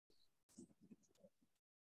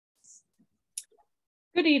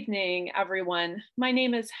Good evening, everyone. My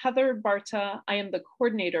name is Heather Barta. I am the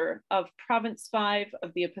coordinator of Province 5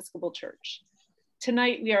 of the Episcopal Church.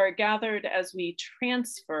 Tonight, we are gathered as we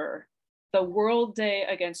transfer the World Day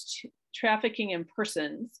Against Trafficking in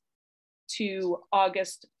Persons to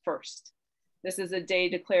August 1st. This is a day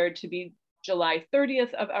declared to be July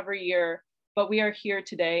 30th of every year, but we are here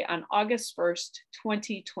today on August 1st,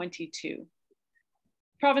 2022.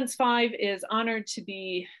 Province 5 is honored to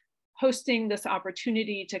be hosting this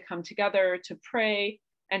opportunity to come together to pray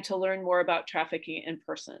and to learn more about trafficking in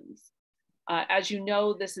persons. As you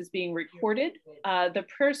know, this is being recorded, the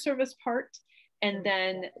prayer service part, and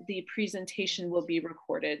then the presentation will be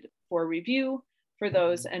recorded for review for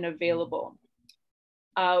those and available.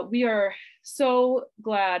 We are so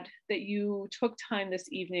glad that you took time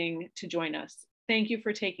this evening to join us. Thank you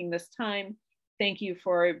for taking this time. Thank you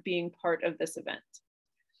for being part of this event.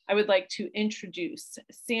 I would like to introduce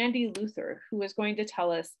Sandy Luther, who is going to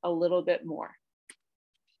tell us a little bit more.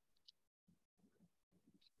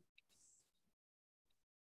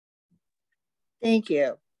 Thank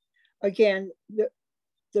you. Again,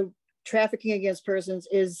 the Trafficking Against Persons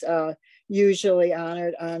is usually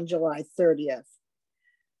honored on July 30th.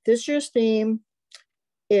 This year's theme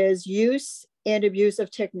is use and abuse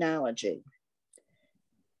of technology.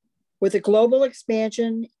 With the global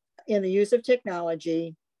expansion in the use of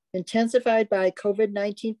technology, intensified by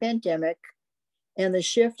COVID-19 pandemic and the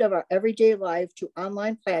shift of our everyday life to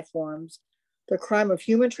online platforms, the crime of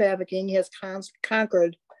human trafficking has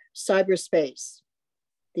conquered cyberspace.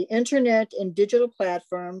 The internet and digital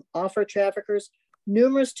platform offer traffickers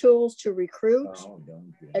numerous tools to recruit,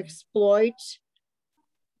 exploit,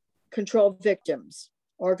 control victims,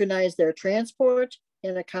 organize their transport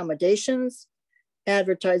and accommodations,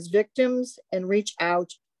 advertise victims, and reach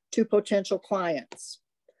out to potential clients,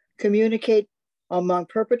 communicate among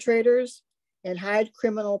perpetrators, and hide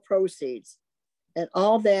criminal proceeds, and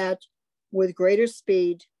all that with greater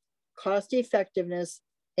speed, cost effectiveness,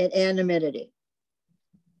 and anonymity.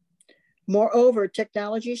 Moreover,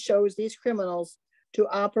 technology shows these criminals to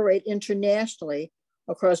operate internationally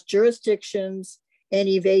across jurisdictions and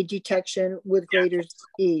evade detection with greater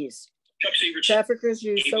ease. Traffickers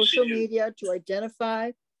use social media to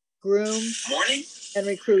identify, groom, and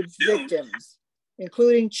recruit victims,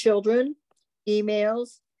 including children.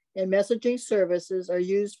 Emails and messaging services are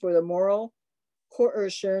used for the moral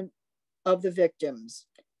coercion of the victims,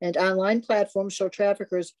 and online platforms show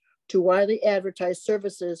traffickers to widely advertise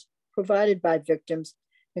services provided by victims,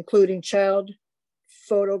 including child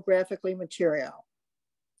photographically material.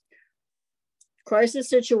 Crisis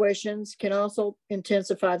situations can also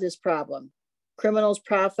intensify this problem. Criminals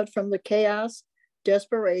profit from the chaos,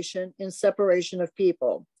 desperation, and separation of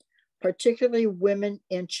people, particularly women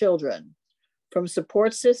and children, from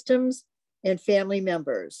support systems and family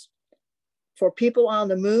members. For people on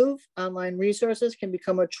the move, online resources can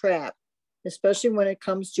become a trap, especially when it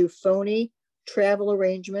comes to phony travel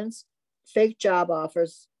arrangements, fake job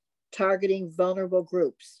offers, targeting vulnerable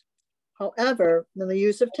groups. However, in the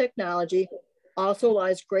use of technology also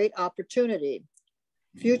lies great opportunity.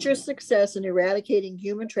 Future success in eradicating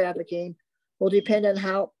human trafficking will depend on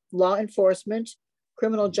how law enforcement,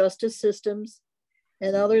 criminal justice systems,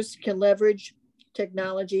 and others can leverage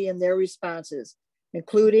technology in their responses,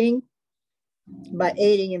 including by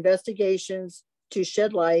aiding investigations to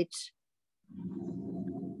shed light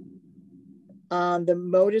on the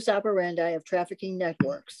modus operandi of trafficking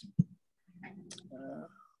networks.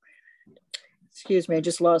 Excuse me, I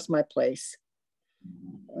just lost my place.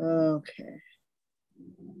 Okay.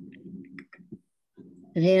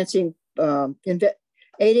 Enhancing,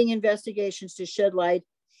 aiding investigations to shed light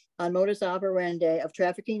on modus operandi of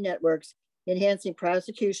trafficking networks, enhancing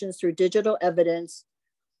prosecutions through digital evidence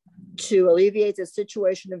to alleviate the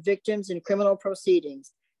situation of victims in criminal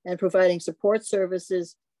proceedings, and providing support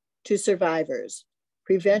services to survivors.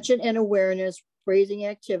 Prevention and awareness raising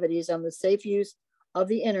activities on the safe use of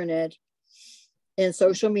the internet and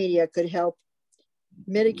social media could help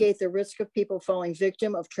mitigate the risk of people falling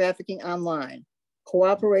victim of trafficking online.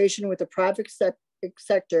 Cooperation with the private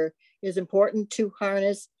sector is important to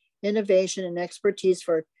harness innovation and expertise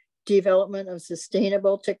for development of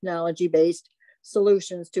sustainable technology-based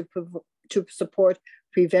solutions to support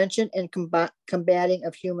prevention and combating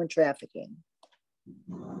of human trafficking.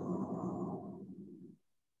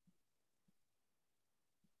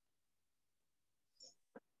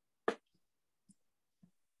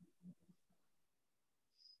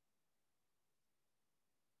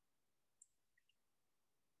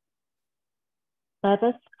 Let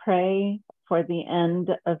us pray for the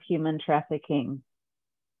end of human trafficking.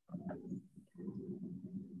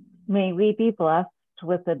 May we be blessed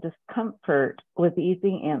with a discomfort with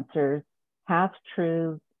easy answers,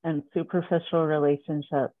 half-truths, and superficial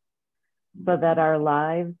relationships, so that our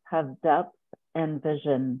lives have depth and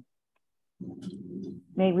vision.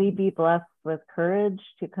 May we be blessed with courage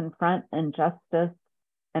to confront injustice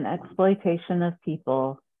and exploitation of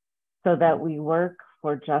people, so that we work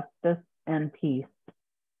for justice and peace.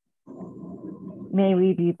 May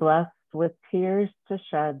we be blessed with tears to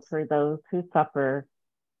shed for those who suffer,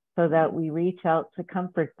 so that we reach out to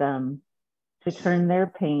comfort them, to turn their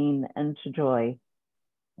pain into joy.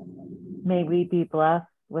 May we be blessed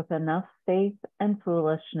with enough faith and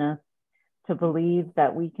foolishness to believe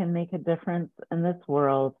that we can make a difference in this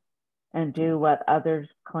world and do what others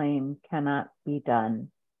claim cannot be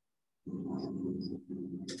done.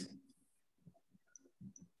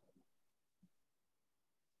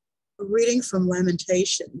 A reading from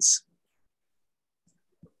Lamentations.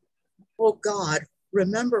 O God,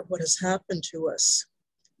 remember what has happened to us.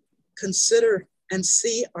 Consider and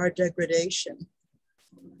see our degradation.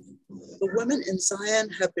 The women in Zion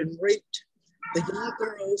have been raped, the young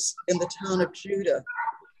girls in the town of Judah.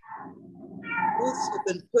 Youths have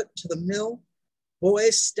been put to the mill,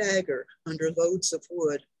 boys stagger under loads of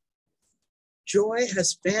wood. Joy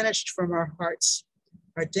has vanished from our hearts.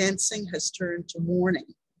 Our dancing has turned to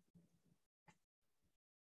mourning.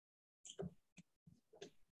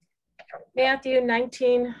 Matthew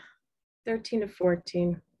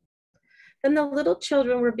 19:13-14. Then the little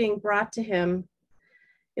children were being brought to him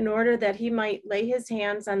in order that he might lay his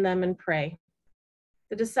hands on them and pray.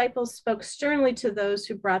 The disciples spoke sternly to those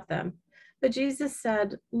who brought them. But Jesus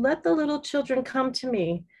said, "Let the little children come to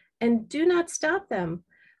me, and do not stop them,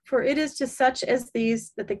 for it is to such as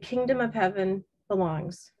these that the kingdom of heaven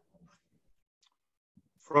belongs."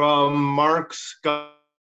 From Mark's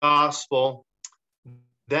Gospel.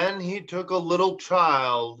 Then he took a little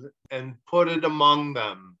child and put it among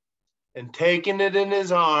them, and taking it in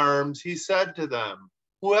his arms, he said to them,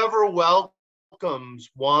 "Whoever welcomes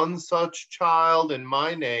one such child in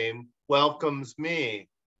my name welcomes me,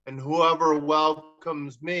 and whoever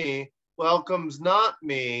welcomes me welcomes not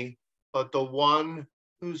me, but the one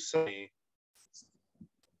who sent me."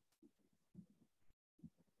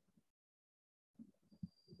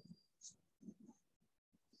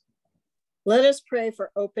 Let us pray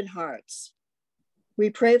for open hearts. We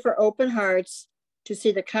pray for open hearts to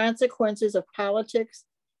see the consequences of politics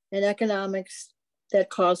and economics that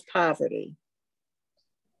cause poverty.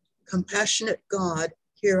 Compassionate God,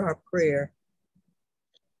 hear our prayer.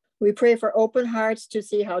 We pray for open hearts to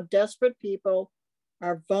see how desperate people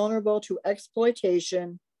are vulnerable to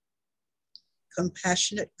exploitation.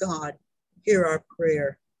 Compassionate God, hear our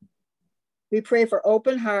prayer. We pray for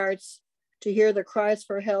open hearts to hear the cries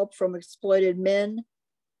for help from exploited men,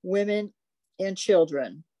 women, and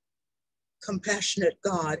children. Compassionate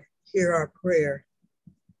God, hear our prayer.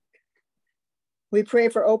 We pray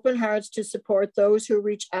for open hearts to support those who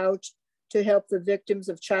reach out to help the victims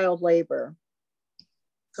of child labor.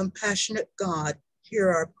 Compassionate God, hear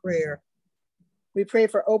our prayer. We pray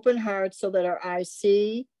for open hearts so that our eyes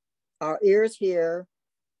see, our ears hear,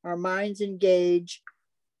 our minds engage,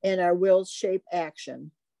 and our wills shape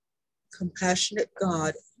action. Compassionate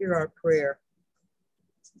God, hear our prayer.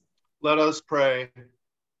 Let us pray.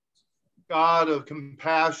 God of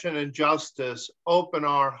compassion and justice, open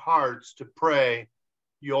our hearts to pray,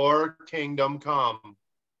 your kingdom come,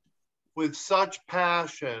 with such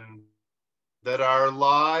passion that our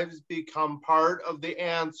lives become part of the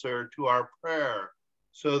answer to our prayer,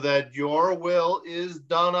 so that your will is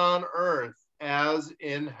done on earth as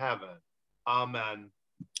in heaven. Amen.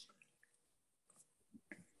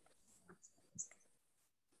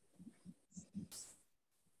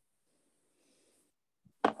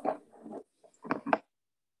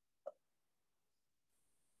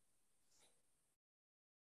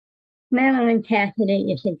 Marilyn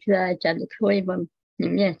Cassidy is a judge of the Cleveland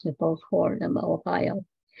Municipal Court of Ohio.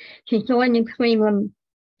 She joined the Cleveland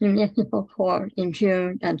Municipal Court in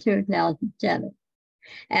June of 2007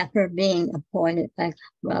 after being appointed by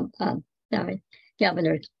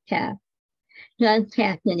Governor Taft. Judge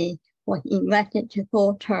Cassidy was elected to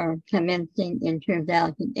full term commencing in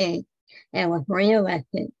 2008 and was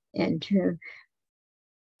reelected in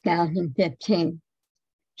 2015.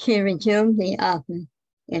 She resumed the office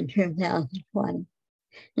in 2020.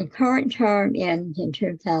 The current term ends in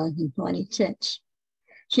 2026.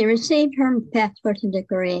 She received her bachelor's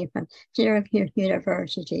degree from Syracuse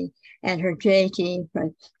University and her JD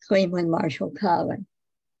from Cleveland Marshall College.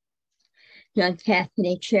 Judge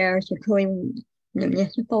Cassidy chairs the Cleveland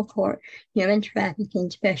Municipal Court Human Trafficking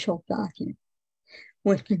Special Docket,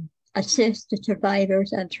 which assist the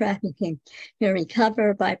survivors of trafficking to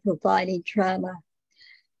recover by providing trauma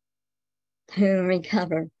to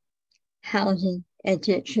recover, housing,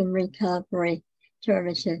 addiction recovery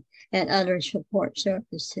services, and other support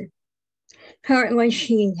services. Currently,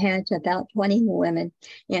 she has about 20 women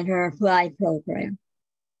in her FLY program,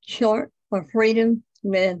 short for Freedom,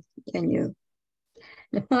 Live, and You.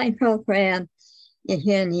 The FLY program is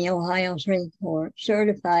in the Ohio Supreme Court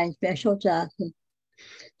Certified Special Justice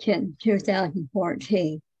in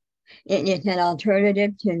 2014. It is an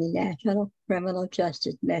alternative to the National Criminal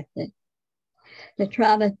Justice Method. The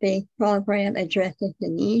trauma-based program addresses the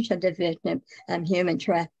needs of the victim of human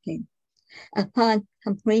trafficking. Upon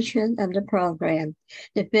completion of the program,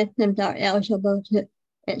 the victims are eligible to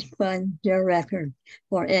expunge their record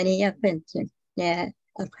for any offenses that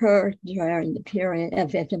occurred during the period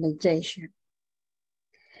of victimization.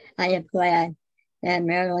 I am glad that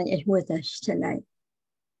Marilyn is with us tonight.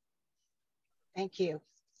 Thank you.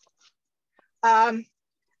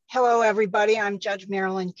 Hello, everybody. I'm Judge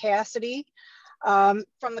Marilyn Cassidy from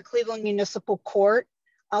the Cleveland Municipal Court.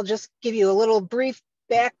 I'll just give you a little brief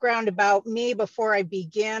background about me before I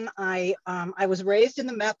begin. I was raised in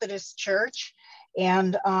the Methodist Church,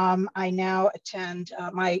 and I now attend,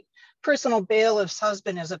 my personal bailiff's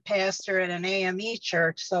husband is a pastor at an AME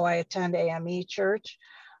church, so I attend AME church.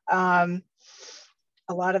 A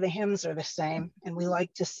lot of the hymns are the same, and we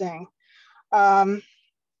like to sing. My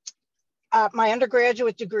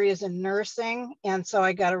undergraduate degree is in nursing, and so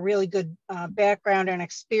I got a really good background and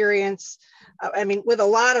experience, I mean, with a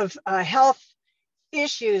lot of health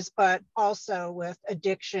issues, but also with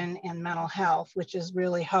addiction and mental health, which has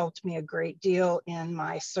really helped me a great deal in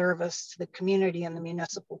my service to the community in the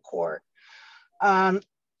municipal court. And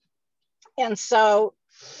so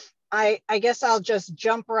I guess I'll just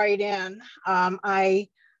jump right in. I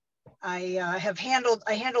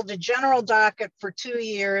handled the general docket for 2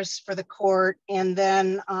 years for the court. And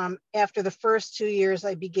then after the first 2 years,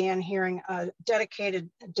 I began hearing a dedicated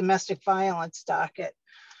domestic violence docket.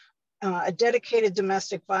 A dedicated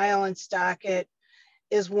domestic violence docket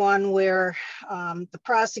is one where the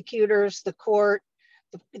prosecutors, the court,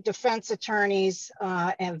 the defense attorneys,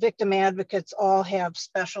 and victim advocates all have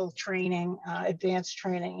special training, advanced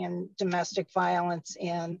training in domestic violence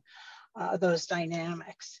and those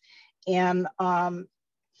dynamics. And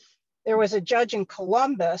there was a judge in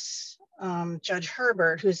Columbus, Judge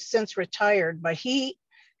Herbert, who's since retired, but he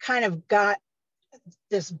kind of got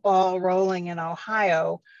this ball rolling in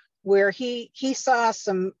Ohio, where he saw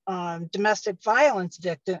some domestic violence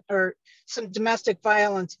victims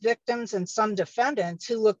and some defendants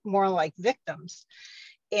who looked more like victims.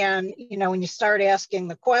 And, you know, when you start asking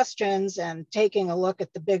the questions and taking a look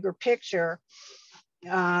at the bigger picture,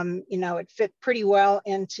 you know, it fit pretty well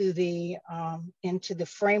into the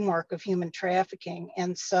framework of human trafficking.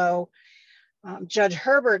 And so Judge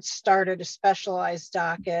Herbert started a specialized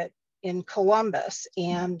docket in Columbus.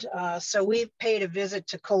 And so we paid a visit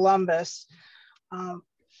to Columbus.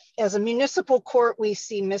 As a municipal court, we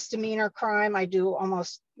see misdemeanor crime. I do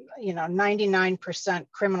almost, you know, 99%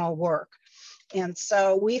 criminal work. And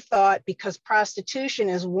so we thought, because prostitution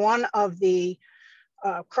is one of the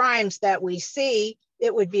crimes that we see,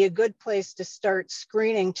 it would be a good place to start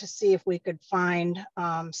screening to see if we could find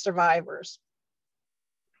survivors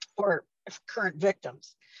or current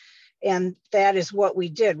victims. And that is what we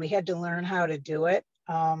did. We had to learn how to do it.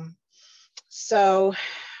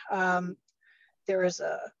 There is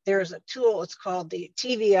a tool, it's called the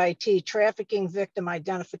TVIT, Trafficking Victim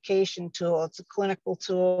Identification Tool. It's a clinical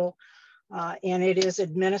tool, and it is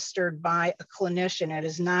administered by a clinician. It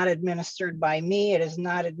is not administered by me. It is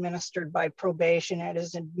not administered by probation. It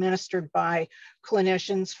is administered by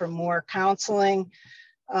clinicians for more counseling.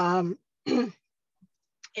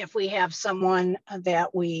 If we have someone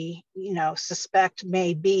that we, you know, suspect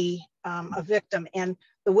may be a victim, and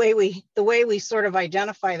the way we sort of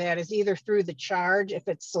identify that is either through the charge, if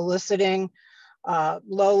it's soliciting,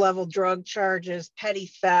 low-level drug charges, petty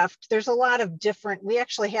theft. There's a lot of different. We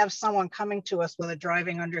actually have someone coming to us with a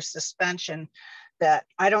driving under suspension that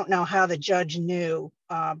I don't know how the judge knew,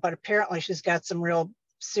 but apparently she's got some real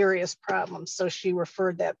serious problems, so she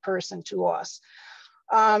referred that person to us.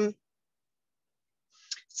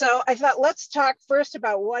 So I thought, let's talk first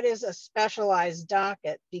about what is a specialized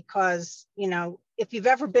docket, because, you know, if you've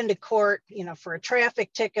ever been to court, you know, for a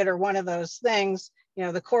traffic ticket or one of those things, you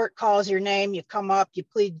know, the court calls your name, you come up, you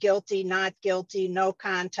plead guilty, not guilty, no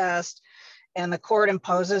contest, and the court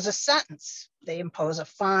imposes a sentence. They impose a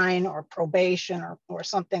fine or probation or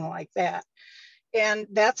something like that. And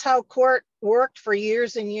that's how court worked for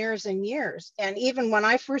years and years and years. And even when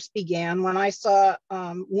I first began, when I saw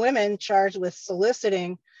women charged with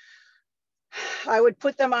soliciting, I would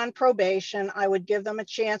put them on probation. I would give them a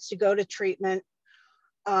chance to go to treatment.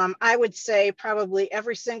 I would say probably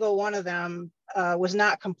every single one of them was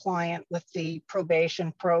not compliant with the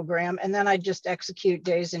probation program. And then I'd just execute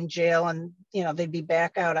days in jail and, you know, they'd be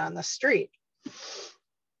back out on the street.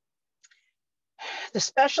 The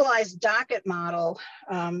specialized docket model,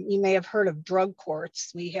 you may have heard of drug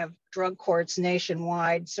courts. We have drug courts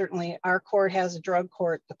nationwide. Certainly our court has a drug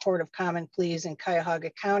court. The Court of Common Pleas in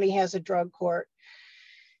Cuyahoga County has a drug court.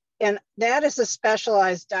 And that is a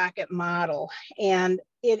specialized docket model. And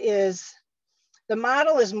the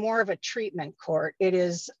model is more of a treatment court. It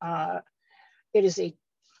is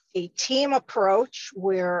a team approach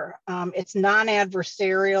where it's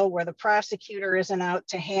non-adversarial, where the prosecutor isn't out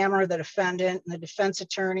to hammer the defendant, and the defense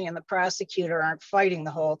attorney and the prosecutor aren't fighting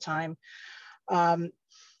the whole time.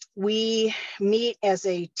 We meet as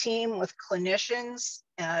a team with clinicians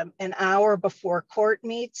an hour before court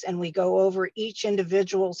meets, and we go over each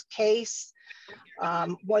individual's case.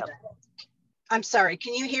 I'm sorry,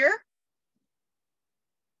 can you hear?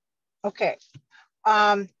 Okay.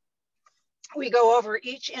 We go over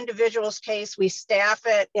each individual's case. We staff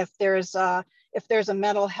it. If there's a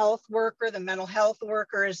mental health worker, the mental health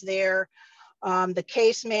worker is there. The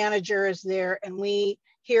case manager is there, and we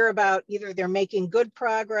hear about either they're making good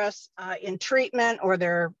progress in treatment or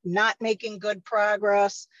they're not making good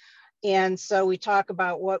progress. And so we talk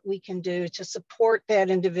about what we can do to support that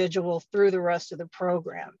individual through the rest of the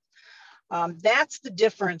program. That's the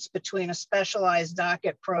difference between a specialized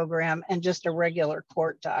docket program and just a regular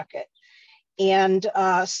court docket. And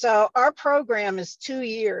so our program is 2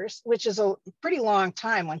 years, which is a pretty long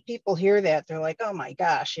time. When people hear that, they're like, oh my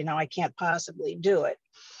gosh, you know, I can't possibly do it.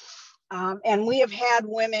 And we have had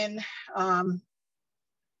women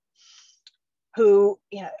who,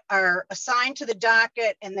 you know, are assigned to the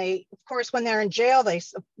docket, and they, of course, when they're in jail, they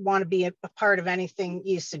want to be a part of anything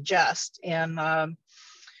you suggest. And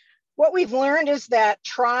what we've learned is that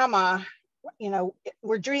trauma, you know,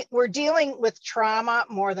 we're dealing with trauma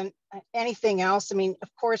more than anything else. I mean,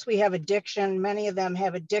 of course, we have addiction. Many of them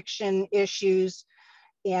have addiction issues.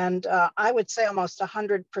 And I would say almost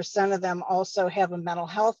 100% of them also have a mental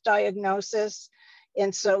health diagnosis.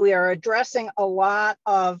 And so we are addressing a lot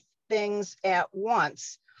of things at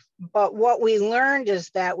once. But what we learned is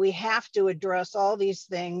that we have to address all these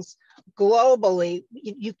things globally.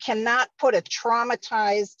 You cannot put a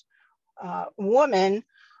traumatized woman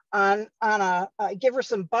on give her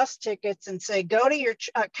some bus tickets and say, go to your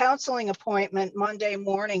counseling appointment Monday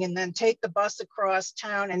morning and then take the bus across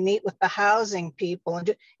town and meet with the housing people. And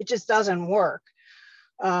it just doesn't work.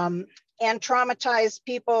 And traumatized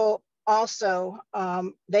people also,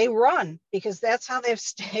 they run because that's how they've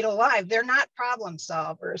stayed alive. They're not problem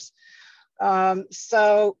solvers.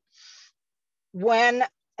 So when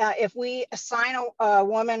if we assign a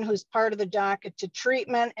woman who's part of the docket to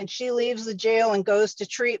treatment and she leaves the jail and goes to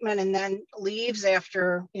treatment and then leaves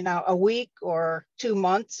after, you know, a week or 2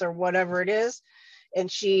 months or whatever it is, and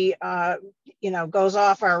she, you know, goes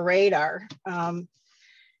off our radar,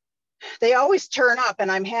 they always turn up,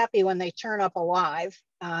 and I'm happy when they turn up alive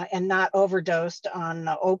and not overdosed on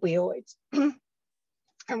opioids.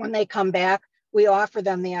 And when they come back, we offer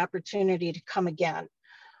them the opportunity to come again.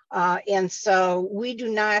 And so we do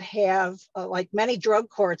not have, like many drug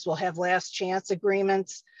courts will have last chance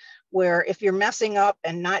agreements where if you're messing up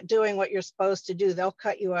and not doing what you're supposed to do, they'll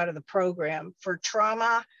cut you out of the program. For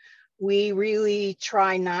trauma, we really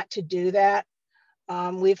try not to do that.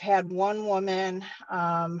 We've had one woman,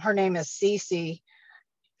 her name is Cece,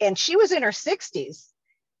 and she was in her 60s.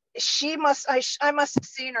 I must have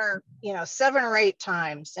seen her, you know, 7 or 8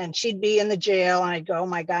 times, and she'd be in the jail and I'd go, oh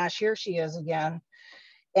my gosh, here she is again.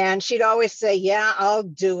 And she'd always say, yeah, I'll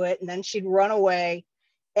do it. And then she'd run away.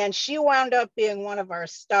 And she wound up being one of our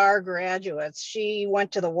star graduates. She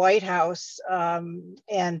went to the White House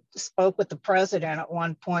and spoke with the president at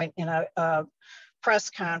one point in a press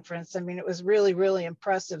conference. I mean, it was really, really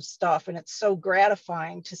impressive stuff. And it's so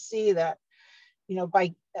gratifying to see that, you know,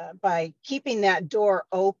 by keeping that door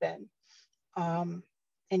open and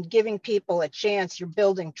giving people a chance, you're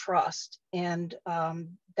building trust. And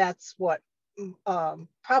that's what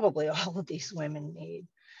probably all of these women need.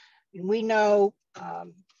 And we know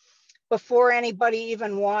before anybody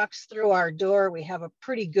even walks through our door, we have a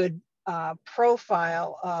pretty good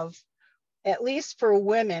profile of, at least for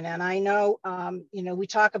women. And I know, you know, we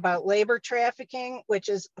talk about labor trafficking, which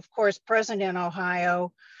is of course present in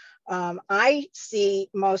Ohio. I see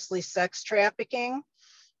mostly sex trafficking.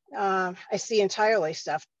 I see entirely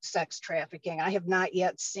sex trafficking. I have not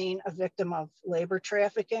yet seen a victim of labor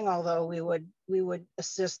trafficking, although we would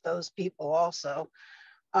assist those people also.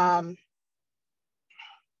 The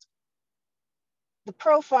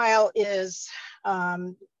profile is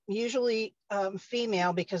usually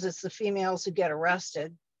female, because it's the females who get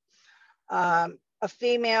arrested. A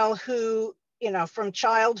female who, you know, from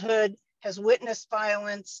childhood has witnessed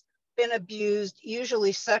violence, been abused,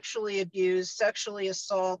 usually sexually abused, sexually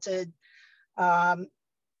assaulted. And,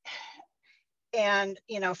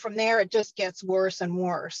 you know, from there, it just gets worse and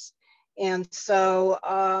worse. And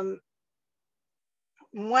so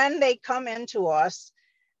when they come into us,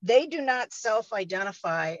 they do not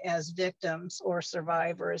self-identify as victims or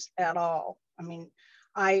survivors at all. I mean,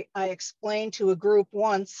 I explained to a group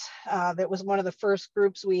once that was one of the first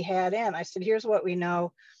groups we had in. I said, here's what we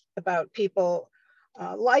know about people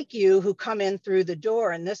like you who come in through the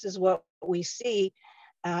door, and this is what we see,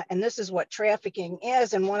 and this is what trafficking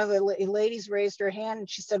is. And one of the ladies raised her hand and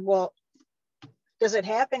she said, well, does it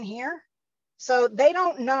happen here? So they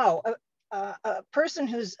don't know. A person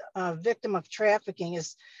who's a victim of trafficking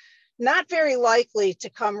is not very likely to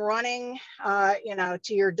come running, you know,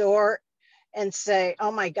 to your door and say,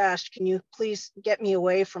 oh my gosh, can you please get me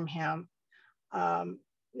away from him?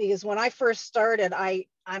 Because when I first started,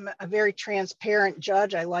 I'm a very transparent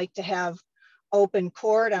judge. I like to have open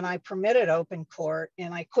court, and I permitted open court.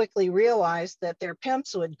 And I quickly realized that their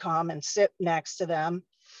pimps would come and sit next to them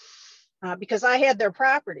because I had their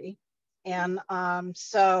property. And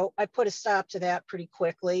so I put a stop to that pretty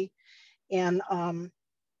quickly. And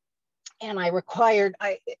I required,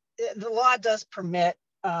 the law does permit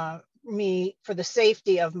me, for the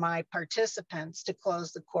safety of my participants, to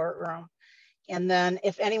close the courtroom. And then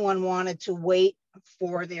if anyone wanted to wait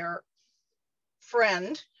for their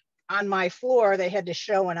friend on my floor, they had to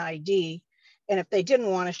show an ID. And if they didn't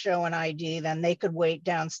want to show an ID, then they could wait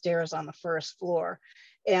downstairs on the first floor.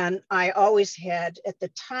 And I always had, at the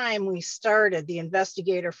time we started, the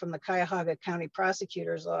investigator from the Cuyahoga County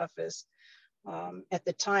Prosecutor's Office at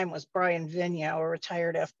the time was Brian Vigna, a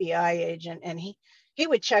retired FBI agent, and he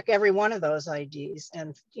would check every one of those IDs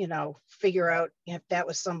and, you know, figure out if that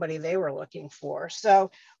was somebody they were looking for. So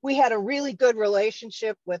we had a really good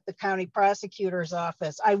relationship with the county prosecutor's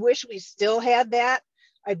office. I wish we still had that.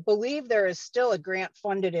 I believe there is still a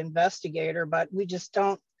grant-funded investigator, but we just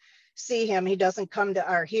don't see him. He doesn't come to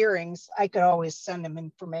our hearings. I could always send him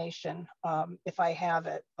information if I have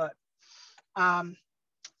it. But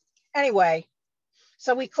anyway,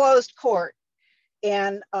 so we closed court.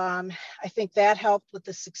 And I think that helped with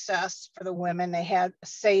the success for the women. They had a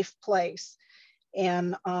safe place.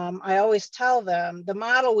 And I always tell them the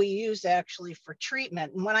model we use actually for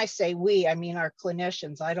treatment, and when I say we, I mean our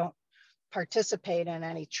clinicians. I don't participate in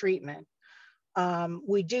any treatment.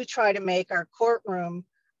 We do try to make our courtroom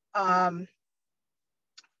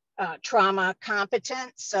trauma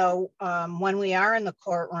competent. So when we are in the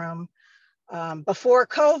courtroom, before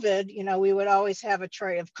COVID, you know, we would always have a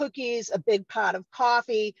tray of cookies, a big pot of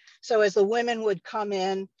coffee. So as the women would come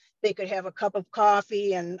in, they could have a cup of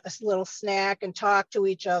coffee and a little snack and talk to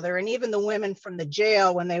each other. And even the women from the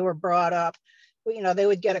jail, when they were brought up, you know, they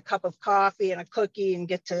would get a cup of coffee and a cookie and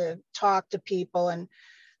get to talk to people and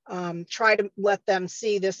try to let them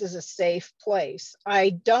see this is a safe place. I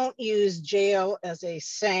don't use jail as a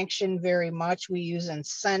sanction very much. We use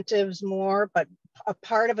incentives more, but a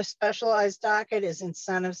part of a specialized docket is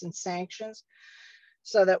incentives and sanctions,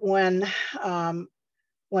 so that when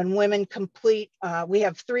women complete, we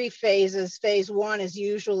have 3 phases. Phase 1 is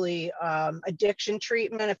usually addiction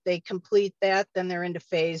treatment. If they complete that, then they're into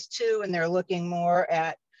phase 2, and they're looking more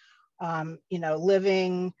at, you know,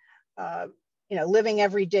 living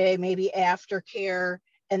every day, maybe aftercare.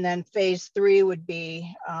 And then phase 3 would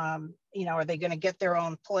be, you know, are they going to get their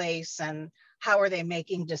own place, and how are they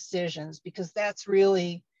making decisions? Because that's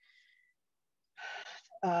really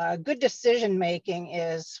good decision making,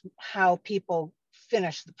 is how people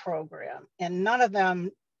finish the program. And none of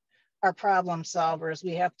them are problem solvers.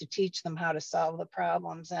 We have to teach them how to solve the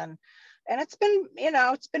problems. And it's been, you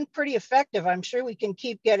know, it's been pretty effective. I'm sure we can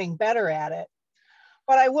keep getting better at it.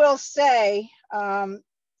 But I will say,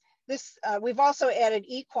 we've also added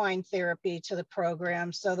equine therapy to the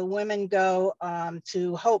program. So the women go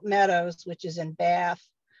to Hope Meadows, which is in Bath,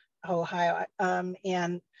 Ohio,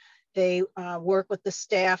 and they work with the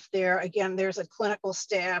staff there. Again, there's a clinical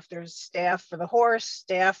staff. There's staff for the horse,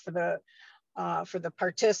 staff for the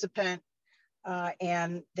participant,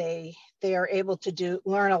 and they are able to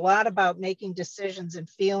learn a lot about making decisions and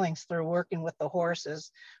feelings through working with the horses,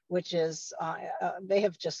 which is, they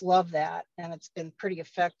have just loved that, and it's been pretty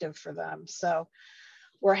effective for them. So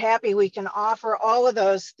we're happy we can offer all of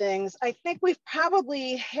those things. I think we've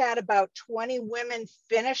probably had about 20 women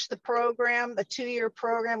finish the program, the 2-year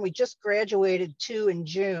program. We just graduated 2 in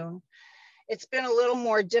June. It's been a little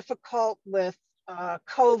more difficult with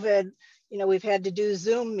COVID. You know, we've had to do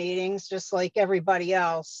Zoom meetings just like everybody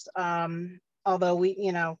else. Although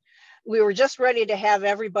we were just ready to have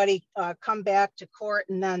everybody come back to court,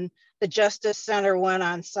 and then the Justice Center went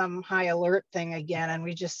on some high alert thing again. And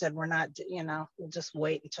we just said, we're not, we'll just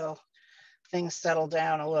wait until things settle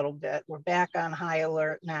down a little bit. We're back on high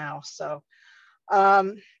alert now. So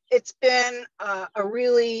it's been a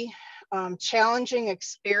really challenging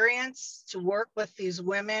experience to work with these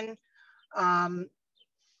women. I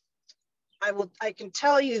can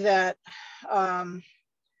tell you that, when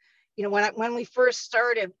we first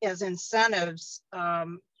started as incentives,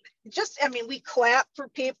 we clap for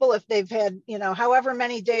people if they've had, however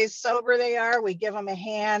many days sober they are, we give them a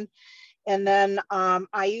hand. And then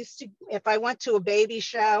if I went to a baby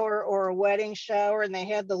shower or a wedding shower and they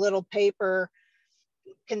had the little paper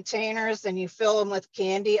containers and you fill them with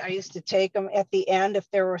candy, I used to take them at the end if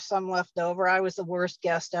there were some left over. I was the worst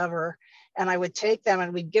guest ever. And I would take them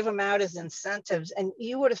and we'd give them out as incentives. And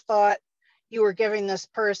you would have thought you were giving this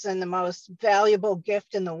person the most valuable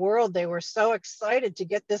gift in the world. They were so excited to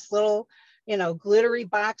get this little, glittery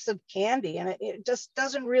box of candy. And it just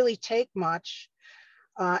doesn't really take much,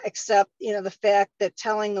 except, the fact that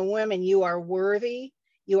telling the women you are worthy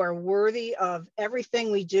of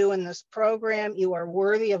everything we do in this program. You are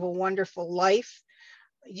worthy of a wonderful life.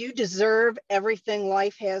 You deserve everything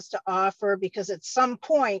life has to offer, because at some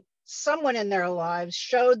point, someone in their lives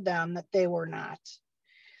showed them that they were not.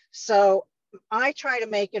 So I try to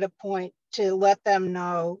make it a point to let them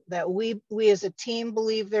know that we as a team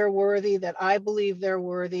believe they're worthy, that I believe they're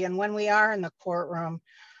worthy. And when we are in the courtroom,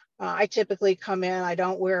 I typically come in, I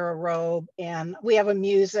don't wear a robe, and we have a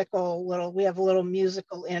little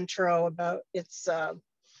musical intro about it's,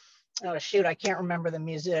 oh shoot, I can't remember the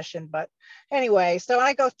musician, but anyway, so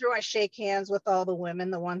I go through, I shake hands with all the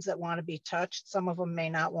women, the ones that want to be touched. Some of them may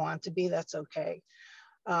not want to be, that's okay.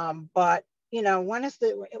 But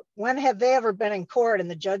when have they ever been in court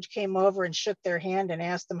and the judge came over and shook their hand and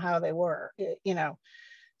asked them how they were,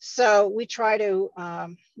 So we try to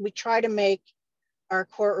make our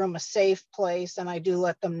courtroom a safe place. And I do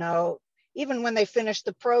let them know, even when they finish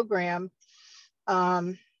the program,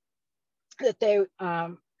 that they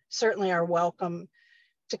certainly are welcome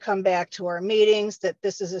to come back to our meetings, that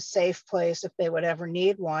this is a safe place if they would ever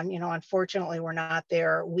need one. Unfortunately, we're not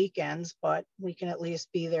there weekends, but we can at least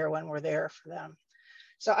be there when we're there for them.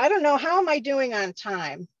 So I don't know, how am I doing on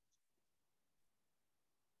time?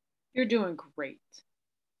 You're doing great.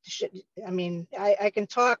 I can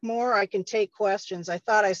talk more, I can take questions. I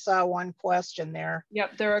thought I saw one question there.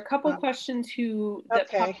 Yep, there are a couple questions that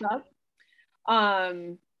popped up.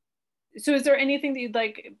 So is there anything that you'd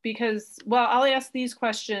like, because, well, I'll ask these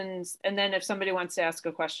questions, and then if somebody wants to ask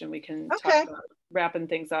a question, we can talk about wrapping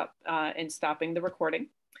things up and stopping the recording.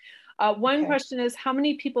 One question is, how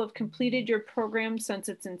many people have completed your program since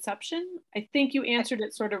its inception? I think you answered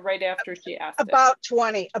it sort of right after she asked about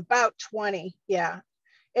 20, yeah.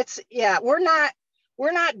 We're not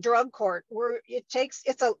drug court. It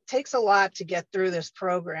takes a lot to get through this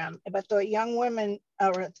program, but the young women,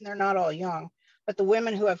 they're not all young, but the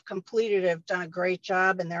women who have completed it have done a great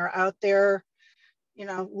job, and they're out there,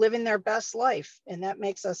 living their best life, and that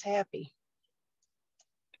makes us happy.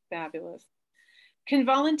 Fabulous. Can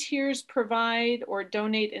volunteers provide or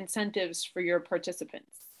donate incentives for your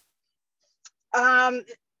participants?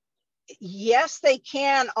 Yes, they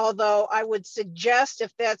can, although I would suggest,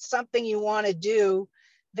 if that's something you want to do,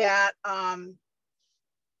 that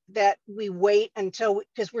that we wait until,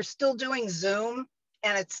 because we're still doing Zoom,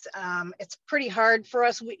 and it's pretty hard for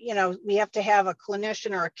us. We have to have a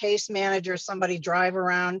clinician or a case manager, somebody drive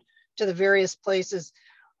around to the various places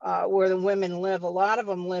where the women live. A lot of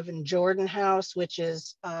them live in Jordan House, which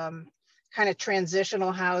is kind of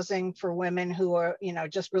transitional housing for women who are,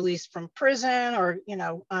 just released from prison or,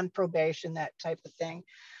 on probation, that type of thing.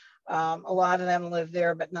 A lot of them live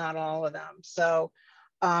there, but not all of them. So,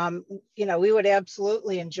 we would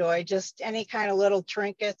absolutely enjoy just any kind of little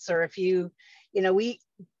trinkets, or if we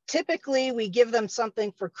typically give them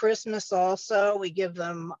something for Christmas also. We give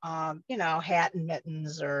them, hat and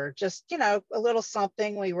mittens, or just, a little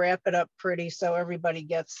something. We wrap it up pretty so everybody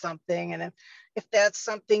gets something. And if that's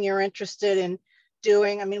something you're interested in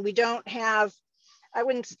doing, we don't have,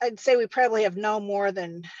 I'd say we probably have no more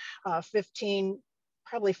than 15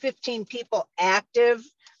 people active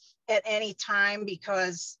at any time,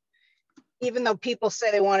 because even though people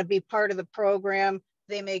say they want to be part of the program,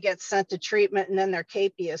 they may get sent to treatment and then their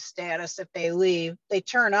CAPIA status if they leave. They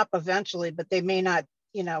turn up eventually, but they may not,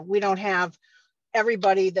 you know, we don't have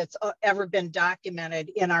everybody that's ever been documented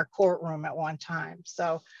in our courtroom at one time.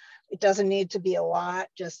 So it doesn't need to be a lot,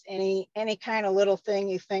 just any kind of little thing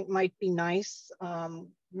you think might be nice.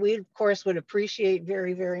 We of course would appreciate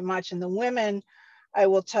very, very much. And the women, I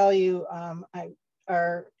will tell you,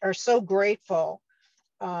 are so grateful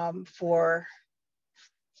for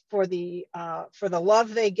the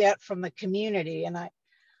love they get from the community. And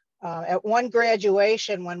at one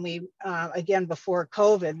graduation, when we, again, before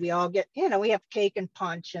COVID, we all get, you know, we have cake and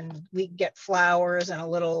punch and we get flowers and a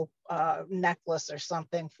little necklace or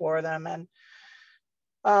something for them. And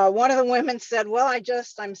one of the women said, well,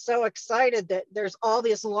 I'm so excited that there's all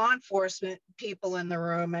these law enforcement people in the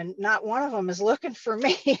room and not one of them is looking for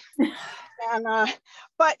me. And,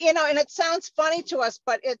 but, you know, and it sounds funny to us,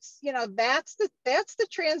 but it's, you know, that's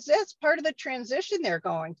part of the transition they're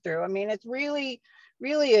going through. I mean, it's really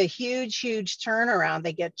a huge turnaround.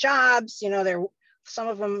 They get jobs, you know, some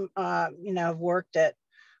of them, you know, have worked at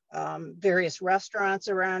various restaurants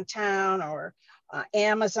around town, or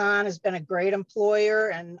Amazon has been a great employer.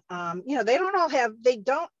 And, you know,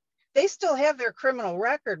 they still have their criminal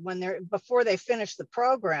record before they finish the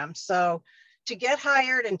program. So to get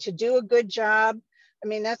hired and to do a good job, I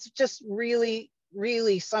mean, that's just really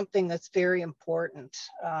something that's very important.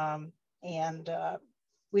 And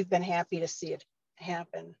we've been happy to see it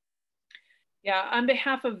happen. Yeah, on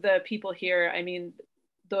behalf of the people here, I mean,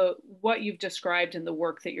 what you've described and the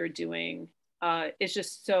work that you're doing is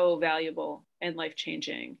just so valuable and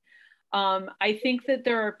life-changing. I think that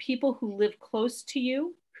there are people who live close to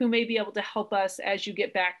you who may be able to help us as you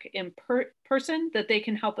get back in person, that they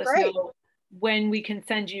can help us Great. know when we can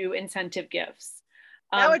send you incentive gifts.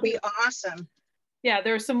 That would be awesome. Yeah,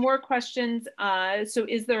 there are some more questions. So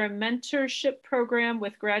is there a mentorship program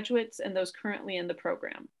with graduates and those currently in the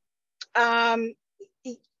program?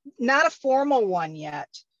 Not a formal one yet,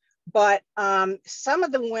 but some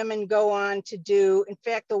of the women go on to do, in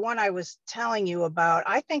fact, the one I was telling you about,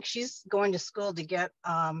 I think she's going to school to get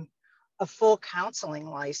a full counseling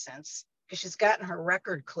license because she's gotten her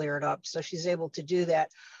record cleared up. So she's able to do that.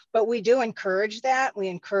 But we do encourage that. We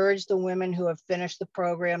encourage the women who have finished the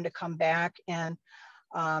program to come back and,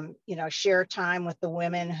 you know, share time with the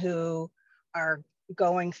women who are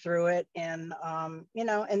going through it. And, you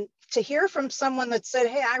know, and to hear from someone that said,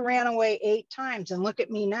 hey, I ran away 8 times and look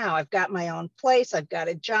at me now. I've got my own place. I've got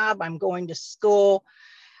a job. I'm going to school.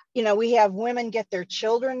 You know, we have women get their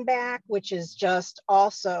children back, which is just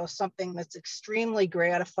also something that's extremely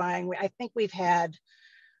gratifying. I think we've had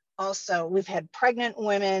pregnant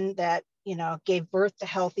women that, you know, gave birth to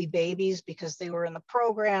healthy babies because they were in the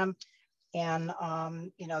program, and,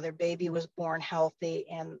 you know, their baby was born healthy.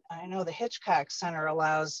 And I know the Hitchcock Center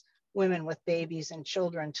allows women with babies and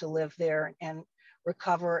children to live there and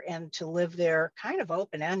recover and to live there kind of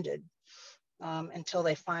open-ended until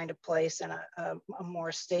they find a place and a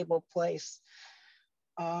more stable place.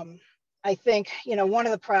 I think, you know, one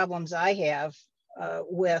of the problems I have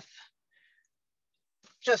with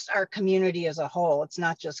just our community as a whole, it's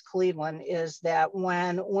not just Cleveland, is that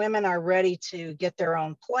when women are ready to get their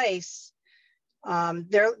own place,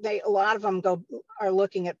 a lot of them are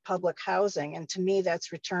looking at public housing. And to me,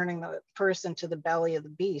 that's returning the person to the belly of the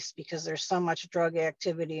beast, because there's so much drug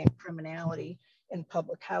activity and criminality in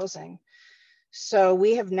public housing. So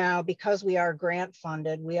we have now, because we are grant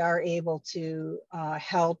funded, we are able to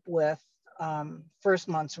help with first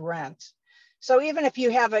month's rent. So even if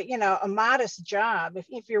you have a modest job,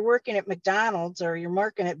 if you're working at McDonald's or you're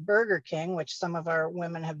working at Burger King, which some of our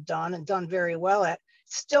women have done and done very well at,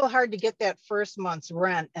 it's still hard to get that first month's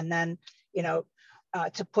rent and then, you know,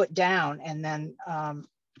 to put down, and then,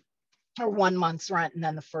 or 1 month's rent and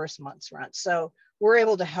then the first month's rent. So we're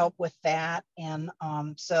able to help with that. And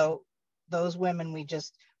so those women,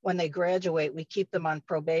 when they graduate, we keep them on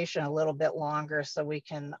probation a little bit longer so we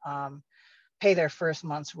can pay their first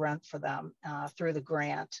month's rent for them through the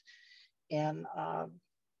grant. And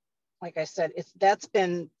like I said, that's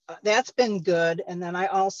been good. And then I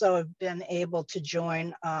also have been able to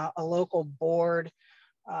join a local board,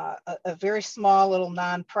 a very small little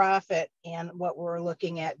nonprofit. And what we're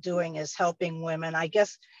looking at doing is helping women. I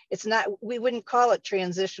guess we wouldn't call it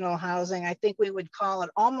transitional housing. I think we would call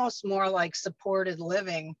it almost more like supported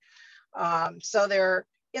living. So they're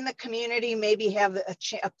in the community, maybe have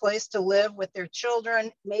a place to live with their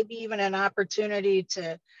children, maybe even an opportunity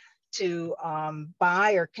to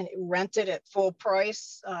buy or rent it at full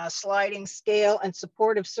price, sliding scale, and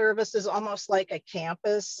supportive services, almost like a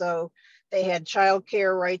campus. So they had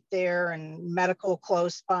childcare right there and medical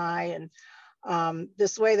close by. And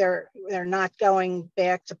This way they're not going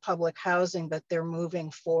back to public housing, but they're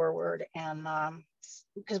moving forward. And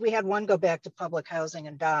because we had one go back to public housing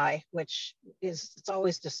and die, which is, it's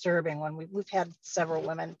always disturbing when we've had several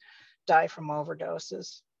women die from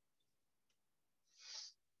overdoses.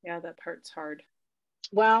 Yeah, that part's hard.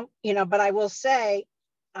 Well, you know, but I will say,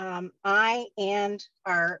 I and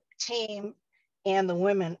our team and the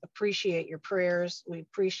women appreciate your prayers. We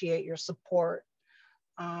appreciate your support,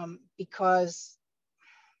 because,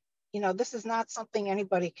 you know, this is not something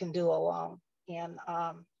anybody can do alone. And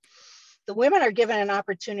the women are given an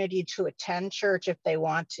opportunity to attend church if they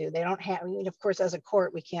want to. They don't have, I mean, of course, as a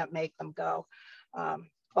court, we can't make them go.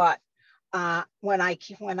 But when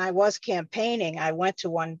I was campaigning, I went to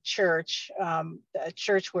one church, a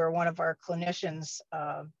church where one of our clinicians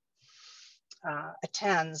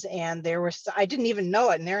attends, and there was, I didn't even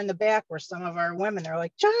know it, and there in the back were some of our women. They're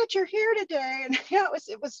like, "Judge, you're here today," and you know,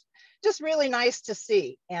 it was just really nice to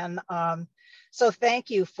see. And so thank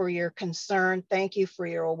you for your concern, thank you for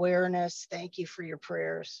your awareness, thank you for your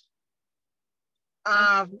prayers.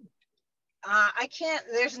 I can't,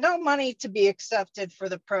 there's no money to be accepted for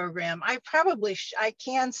the program. I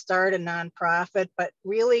can start a nonprofit, but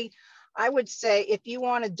really, I would say if you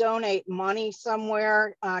want to donate money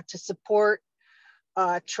somewhere to support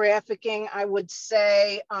trafficking, I would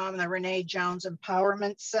say the Renee Jones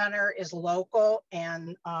Empowerment Center is local,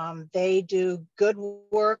 and they do good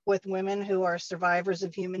work with women who are survivors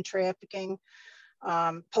of human trafficking.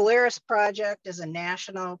 Polaris Project is a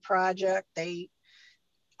national project. They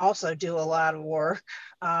also do a lot of work.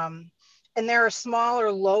 And there are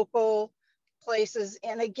smaller local places.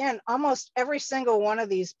 And again, almost every single one of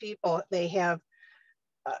these people, they have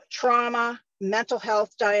trauma, mental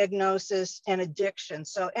health diagnosis, and addiction.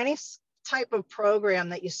 So any type of program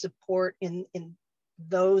that you support in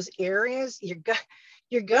those areas,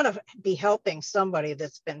 you're gonna be helping somebody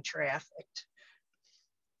that's been trafficked.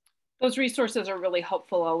 Those resources are really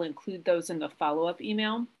helpful. I'll include those in the follow-up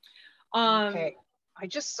email. Okay. I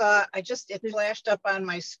just saw, it flashed up on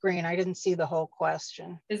my screen. I didn't see the whole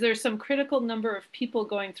question. Is there some critical number of people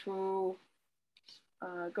going through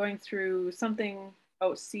something,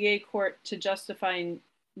 CA court to justify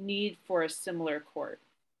need for a similar court?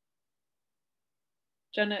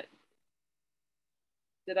 Jenna,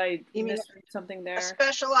 did I miss something there? A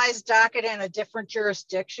specialized docket in a different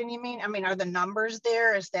jurisdiction, you mean? I mean, are the numbers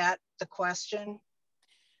there? Is that the question?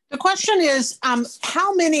 The question is,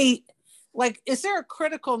 how many, like, is there a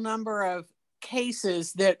critical number of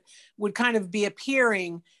cases that would kind of be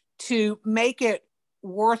appearing to make it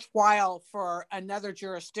worthwhile for another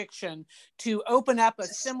jurisdiction to open up a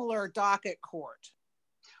similar docket court?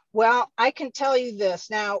 Well, I can tell you this.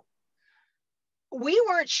 Now, we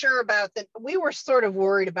weren't sure about that. We were sort of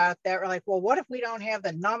worried about that. We're like, well, what if we don't have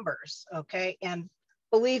the numbers? Okay. And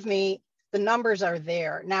believe me, the numbers are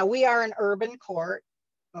there. Now, we are an urban court.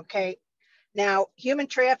 Okay. Now, human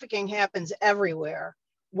trafficking happens everywhere.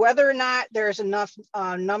 Whether or not there's enough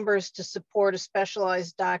numbers to support a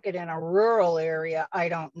specialized docket in a rural area, I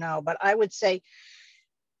don't know. But I would say,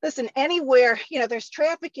 listen, anywhere, you know, there's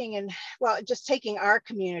trafficking in, well, just taking our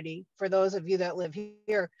community, for those of you that live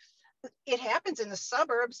here, it happens in the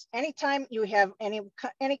suburbs. Anytime you have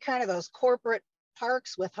any kind of those corporate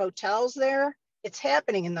parks with hotels there, it's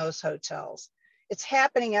happening in those hotels. It's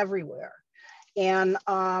happening everywhere. And,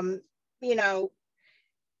 you know,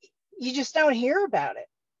 you just don't hear about it.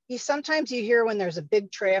 Sometimes you hear when there's a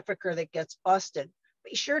big trafficker that gets busted,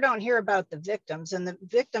 but you sure don't hear about the victims, and the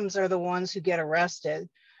victims are the ones who get arrested.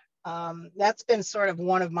 That's been sort of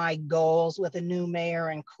one of my goals with a new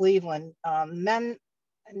mayor in Cleveland. Men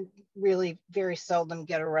really very seldom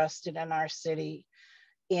get arrested in our city.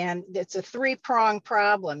 And it's a three-pronged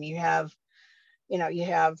problem. You have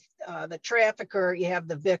the trafficker, you have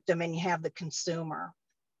the victim, and you have the consumer.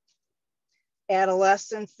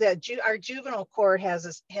 Adolescents, our juvenile court has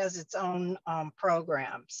its own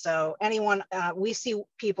program. So anyone, we see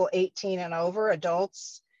people 18 and over,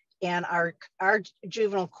 adults, and our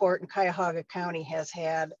juvenile court in Cuyahoga County has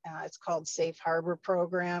had, it's called Safe Harbor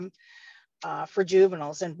Program for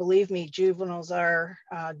juveniles. And believe me, juveniles are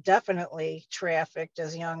definitely trafficked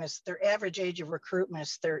as young as, their average age of recruitment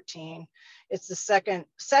is 13. It's the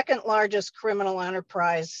second largest criminal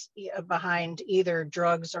enterprise behind either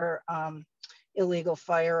drugs or illegal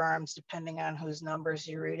firearms, depending on whose numbers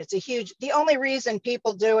you read. It's a huge, the only reason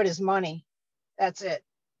people do it is money. That's it,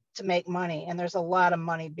 to make money. And there's a lot of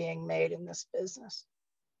money being made in this business.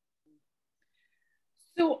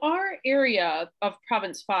 So our area of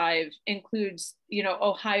Province 5 includes, you know,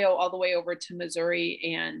 Ohio all the way over to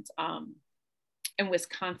Missouri and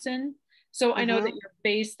Wisconsin. So I know that you're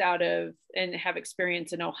based out of and have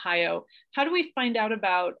experience in Ohio. How do we find out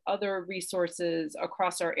about other resources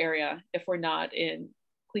across our area if we're not in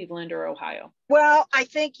Cleveland or Ohio? Well, I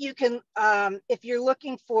think you can, if you're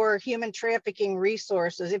looking for human trafficking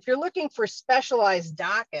resources, if you're looking for specialized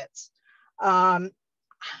dockets,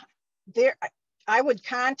 there, I would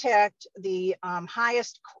contact the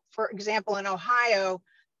highest, for example, in Ohio,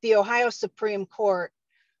 the Ohio Supreme Court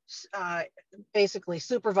basically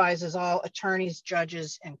supervises all attorneys,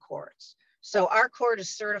 judges, and courts. So our court is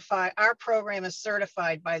certified, our program is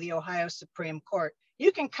certified by the Ohio Supreme Court.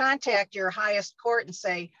 You can contact your highest court and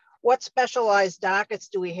say, what specialized dockets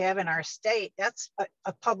do we have in our state? That's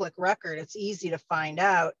a public record. It's easy to find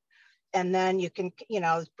out. And then you can, you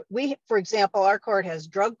know, we, for example, our court has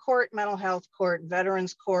drug court, mental health court,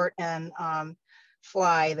 veterans court, and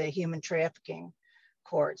FLY, the human trafficking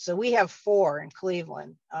court. So we have 4 in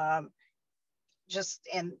Cleveland.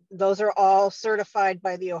 And those are all certified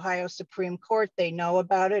by the Ohio Supreme Court. They know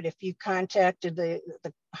about it. If you contacted the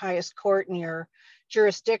highest court in your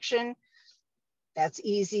jurisdiction, that's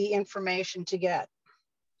easy information to get.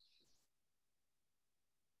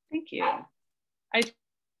 Thank you. I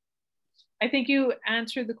think you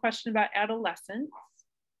answered the question about adolescents.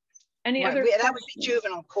 Any other questions? That would be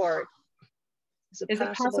juvenile court. Is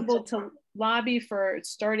it possible to lobby for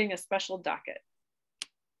starting a special docket?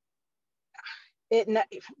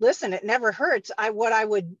 Listen, it never hurts. What I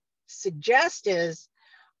would suggest is,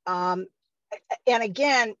 and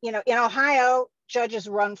again, you know, in Ohio, judges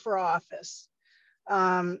run for office.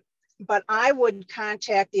 But I would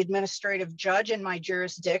contact the administrative judge in my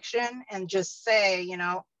jurisdiction and just say, you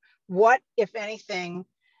know, what, if anything,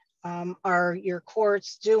 are your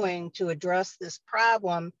courts doing to address this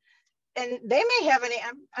problem? And they may have any,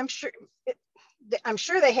 I'm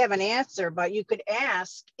sure they have an answer, but you could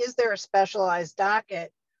ask, is there a specialized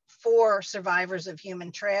docket for survivors of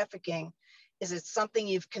human trafficking? Is it something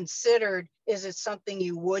you've considered? Is it something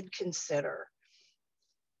you would consider?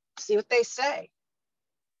 See what they say.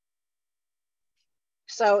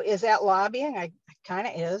 So is that lobbying? I kind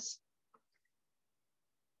of is.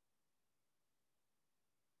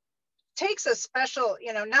 Takes a special,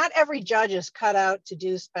 you know, not every judge is cut out to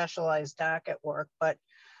do specialized docket work, but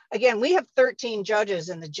again, we have 13 judges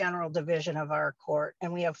in the general division of our court,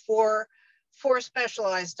 and we have four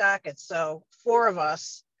specialized dockets. So 4 of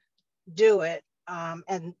us do it.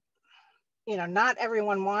 And, you know, not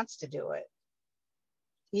everyone wants to do it.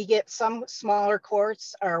 You get some smaller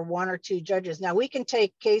courts are 1 or 2 judges. Now we can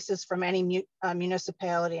take cases from any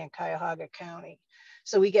municipality in Cuyahoga County.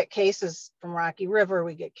 So we get cases from Rocky River,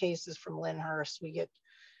 we get cases from Lyndhurst, we get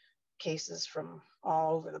cases from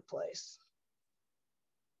all over the place.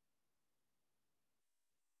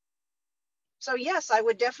 So yes, I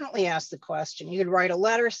would definitely ask the question. You could write a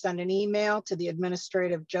letter, send an email to the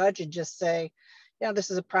administrative judge and just say, you know, this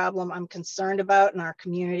is a problem I'm concerned about in our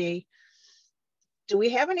community. Do we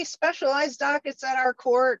have any specialized dockets at our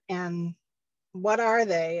court, and what are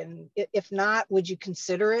they? And if not, would you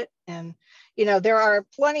consider it? And, you know, there are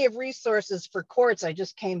plenty of resources for courts. I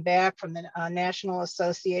just came back from the National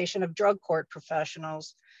Association of Drug Court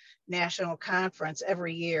Professionals National Conference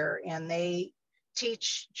every year, and they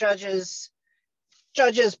teach judges,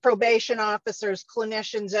 probation officers,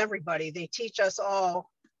 clinicians, everybody. They teach us all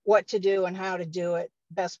what to do and how to do it,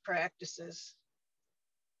 best practices.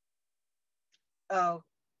 Oh,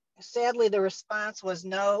 sadly, the response was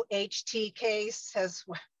no. HT case has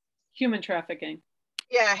human trafficking.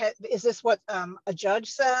 Yeah, is this what a judge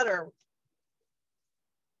said, or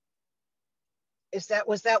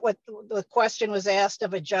was that what the question was asked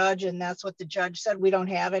of a judge, and that's what the judge said? We don't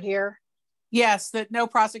have it here. Yes, that no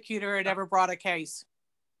prosecutor had ever brought a case.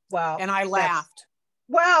 Wow. And I laughed.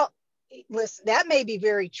 Well, listen, that may be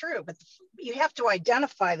very true, but you have to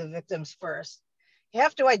identify the victims first. You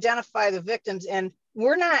have to identify the victims, and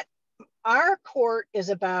our court is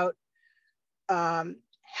about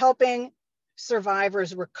helping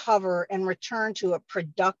survivors recover and return to a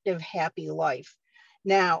productive, happy life.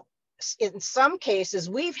 Now, in some cases,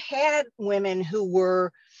 we've had women who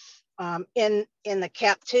were in the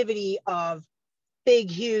captivity of big,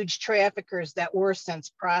 huge traffickers that were since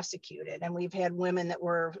prosecuted. And we've had women that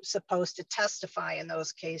were supposed to testify in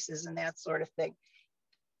those cases and that sort of thing.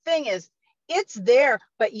 Thing is, it's there,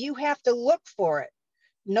 but you have to look for it.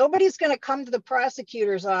 Nobody's going to come to the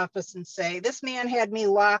prosecutor's office and say, this man had me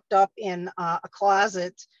locked up in a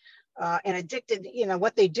closet and addicted. You know,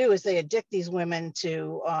 what they do is they addict these women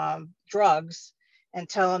to drugs and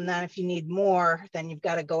tell them that if you need more, then you've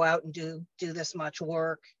got to go out and do this much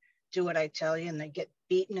work, do what I tell you, and they get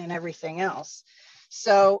beaten and everything else.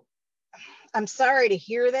 So I'm sorry to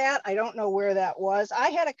hear that. I don't know where that was. I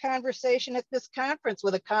had a conversation at this conference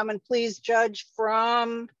with a common pleas judge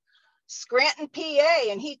from Scranton, PA,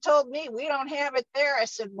 and he told me we don't have it there. I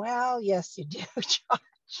said, well, yes, you do, Judge.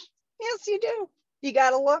 Yes, you do. You got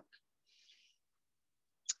to look.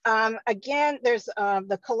 Again, there's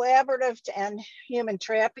the Collaborative to End Human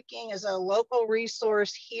Trafficking is a local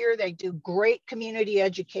resource here. They do great community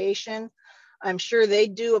education. I'm sure they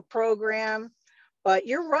do a program, but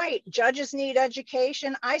you're right. Judges need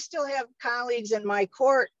education. I still have colleagues in my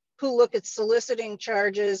court who look at soliciting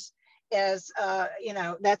charges as, you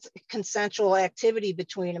know, that's consensual activity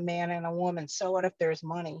between a man and a woman. So what if there's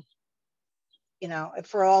money? You know,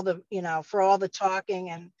 for all the, you know, for all the talking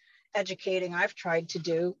and educating I've tried to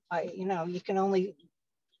do, you know, you can only,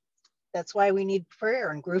 that's why we need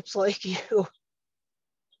prayer and groups like you.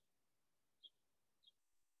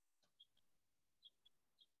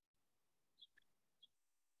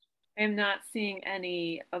 I'm not seeing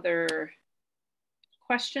any other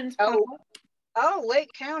questions. Oh, Lake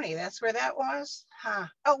County, that's where that was? Huh.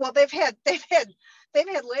 Oh, well, they've had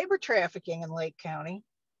labor trafficking in Lake County.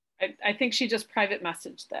 I think she just private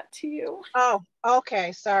messaged that to you. Oh,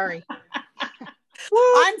 okay, sorry.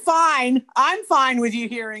 I'm fine. I'm fine with you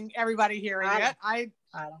hearing, everybody hearing it. I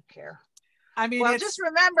don't care. I mean, well, just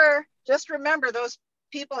remember those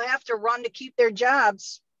people have to run to keep their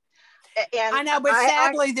jobs. And I know, but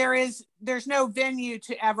sadly there's no venue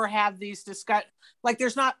to ever have these like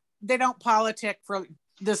they don't politic for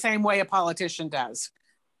the same way a politician does.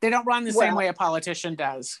 They don't run the same way a politician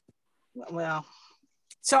does. Well,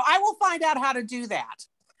 so I will find out how to do that.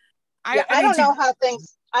 I don't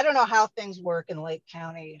know how things work in Lake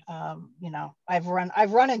County. You know, I've run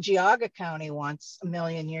in Geauga County once a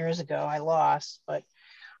million years ago. I lost, but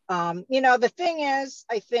you know, the thing is,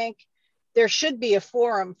 I think there should be a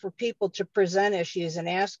forum for people to present issues and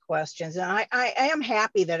ask questions. And I am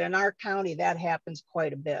happy that in our county that happens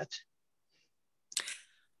quite a bit.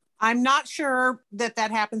 I'm not sure that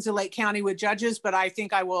happens in Lake County with judges, but I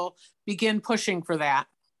think I will begin pushing for that.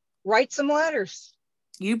 Write some letters.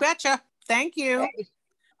 You betcha. Thank you. Hey.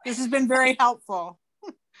 This has been very helpful.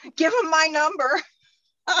 Give them my number.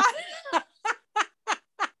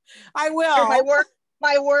 I will.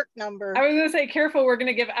 My work number. I was going to say, careful. We're going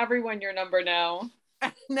to give everyone your number now.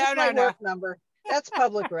 No. Work number. That's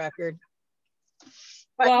public record.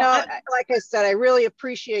 But well, no, like I said, I really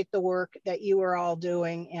appreciate the work that you are all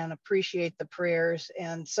doing and appreciate the prayers,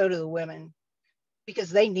 and so do the women,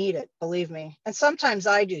 because they need it, believe me. And sometimes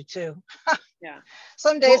I do too. Yeah.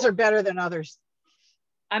 Some days are better than others.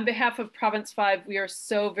 On behalf of Province 5, we are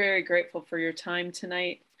so very grateful for your time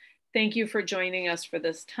tonight. Thank you for joining us for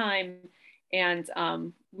this time. And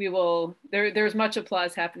we will, there's much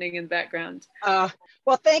applause happening in the background.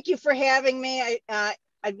 Well, thank you for having me.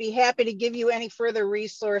 I'd be happy to give you any further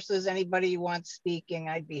resources. Anybody who wants speaking,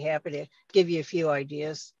 I'd be happy to give you a few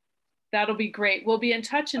ideas. That'll be great. We'll be in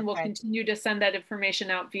touch, and we'll continue to send that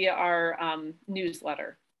information out via our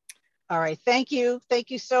newsletter. All right. Thank you.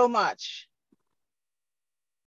 Thank you so much.